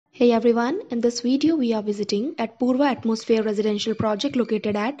Hey everyone, in this video we are visiting at Purva Atmosphere residential project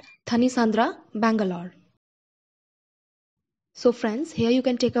located at Thanisandra, Bangalore. So friends, here you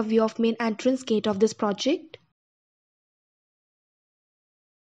can take a view of main entrance gate of this project.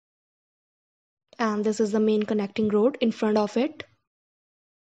 And this is the main connecting road in front of it.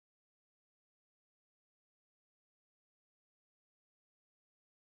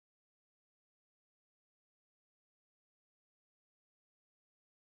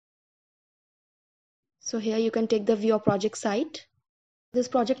 So here you can take the view of project site. This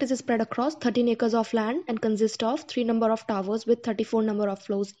project is spread across 13 acres of land and consists of 3 number of towers with 34 number of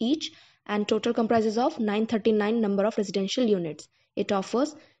floors each, and total comprises of 939 number of residential units. It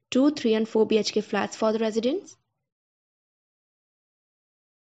offers 2, 3 and 4 BHK flats for the residents.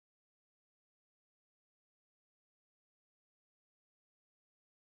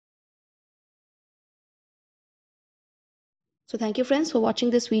 So thank you friends for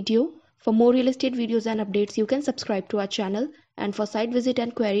watching this video. For more real estate videos and updates, you can subscribe to our channel, and for site visit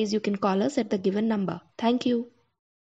and queries, you can call us at the given number. Thank you.